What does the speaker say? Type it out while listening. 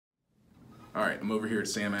All right, I'm over here at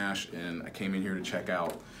Sam Ash, and I came in here to check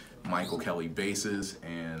out Michael Kelly basses,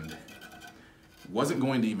 and wasn't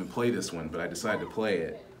going to even play this one, but I decided to play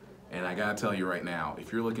it. And I gotta tell you right now,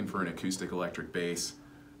 if you're looking for an acoustic electric bass,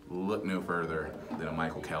 look no further than a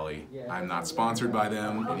Michael Kelly. I'm not sponsored by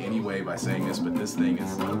them in any way by saying this, but this thing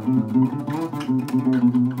is...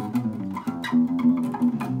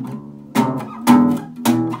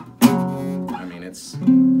 I mean,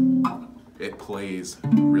 it plays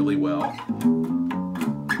really well.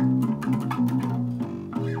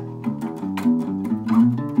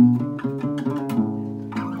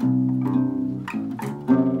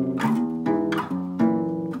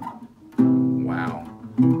 Wow.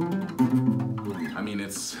 I mean,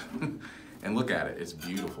 and look at it, it's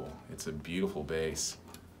beautiful. It's a beautiful bass.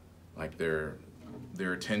 Like their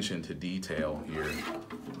attention to detail here,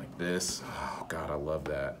 like this. Oh God, I love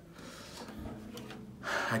that.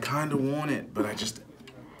 I kind of want it, but I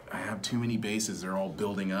have too many basses. They're all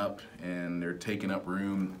building up and they're taking up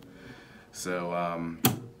room. So,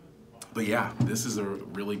 but yeah, this is a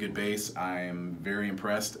really good bass. I'm very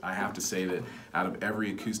impressed. I have to say that out of every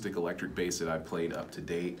acoustic electric bass that I've played up to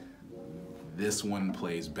date, this one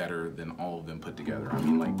plays better than all of them put together. I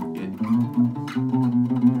mean, like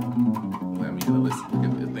look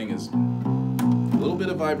at the thing is a little bit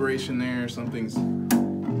of vibration there. Something's...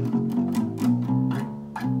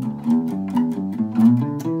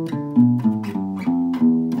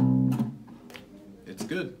 It's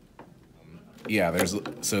good. Yeah,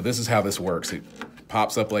 so this is how this works. It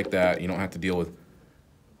pops up like that. You don't have to deal with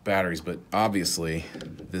batteries, but obviously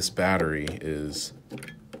this battery is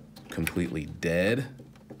completely dead,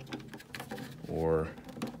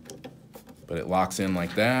 but it locks in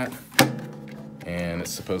like that, and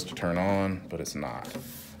it's supposed to turn on, but it's not.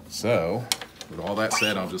 So with all that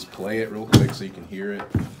said, I'll just play it real quick so you can hear it.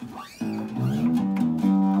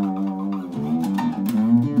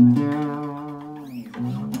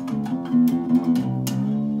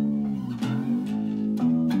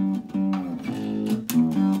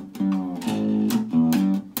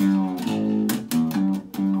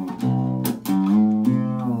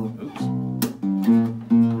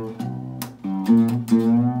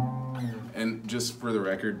 And just for the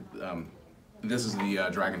record, this is the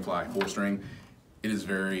Dragonfly 4-string. It is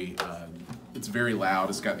it's very loud.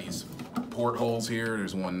 It's got these portholes here.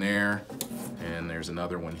 There's one there, and there's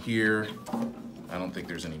another one here. I don't think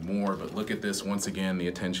there's any more, but look at this. Once again, the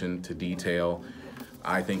attention to detail.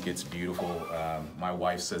 I think it's beautiful. My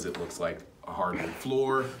wife says it looks like a hardwood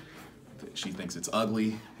floor. She thinks it's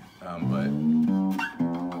ugly, so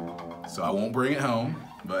I won't bring it home,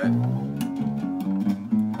 but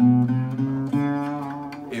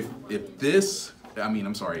if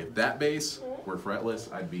that bass were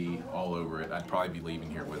fretless, I'd be all over it. I'd probably be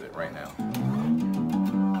leaving here with it right now.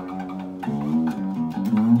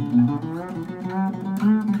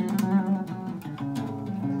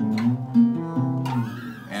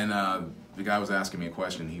 And the guy was asking me a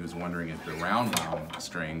question. He was wondering if the round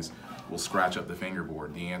strings will scratch up the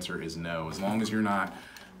fingerboard. The answer is no. As long as you're not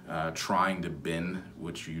trying to bend,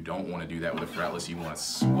 which you don't want to do that with a fretless, you want to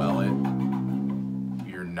swell it,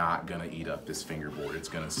 you're not going to eat up this fingerboard. It's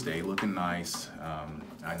going to stay looking nice.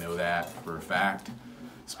 I know that for a fact,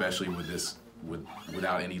 especially with this,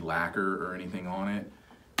 without any lacquer or anything on it.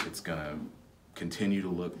 It's going to continue to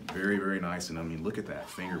look very, very nice. And I mean, look at that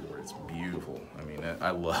fingerboard. It's beautiful. I mean,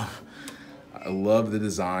 I love the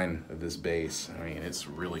design of this bass. I mean, it's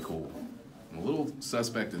really cool. I'm a little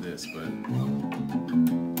suspect of this, but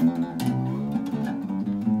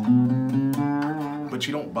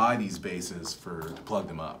you don't buy these basses to plug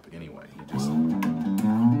them up anyway. You just...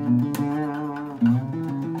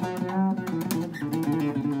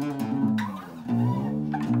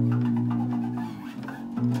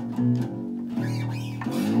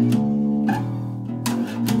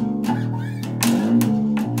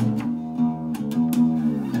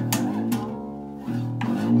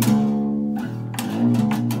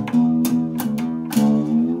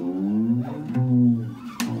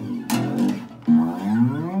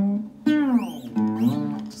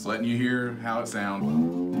 letting you hear how it sounds.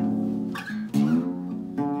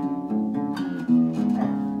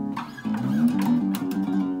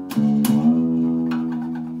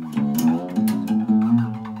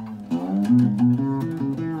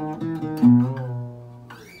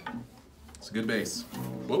 It's a good bass.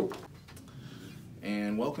 Whoa.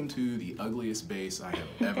 And welcome to the ugliest bass I have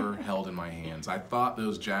ever held in my hands. I thought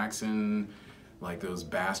those Jackson, like those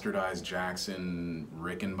bastardized Jackson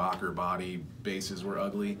Rickenbacker body basses were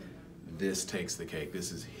ugly. This takes the cake.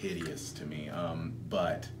 This is hideous to me,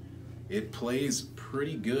 but It plays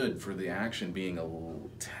pretty good for the action being a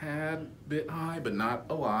tad bit high, but not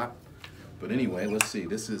a lot. But anyway, let's see.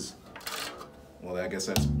 This is, well, I guess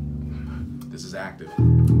this is active. So, I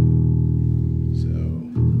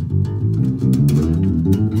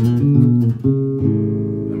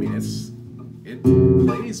mean, it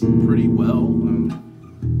plays pretty well.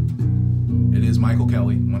 It is Michael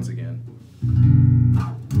Kelly, once again.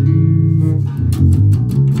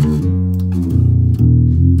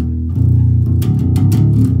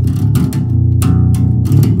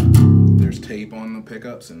 There's tape on the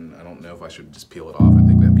pickups, and I don't know if I should just peel it off. I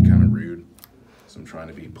think that'd be kind of rude. So I'm trying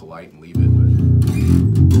to be polite and leave it, but...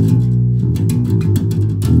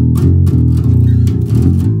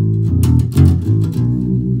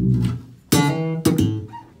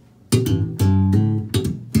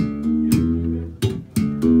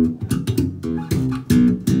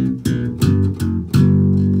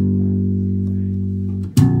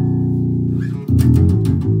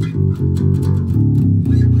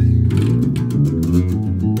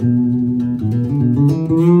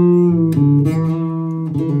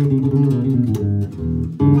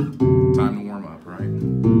 Time to warm up, right?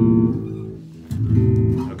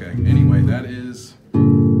 Okay, anyway, that is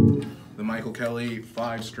the Michael Kelly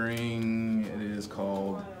 5-string. It is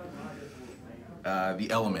called the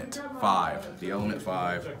Element 5. The Element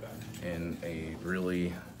 5 in a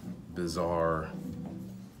really bizarre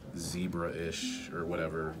zebra-ish or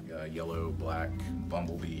whatever, yellow, black,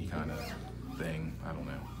 bumblebee kind of thing. I don't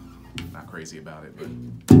know. Not crazy about it, but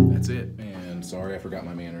that's it. And sorry I forgot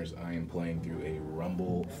my manners. I am playing through a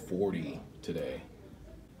Rumble 40 today.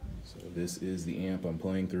 So this is the amp I'm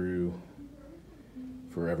playing through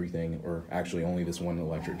for everything, or actually only this one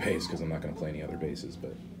electric bass because I'm not going to play any other basses,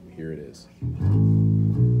 but here it is.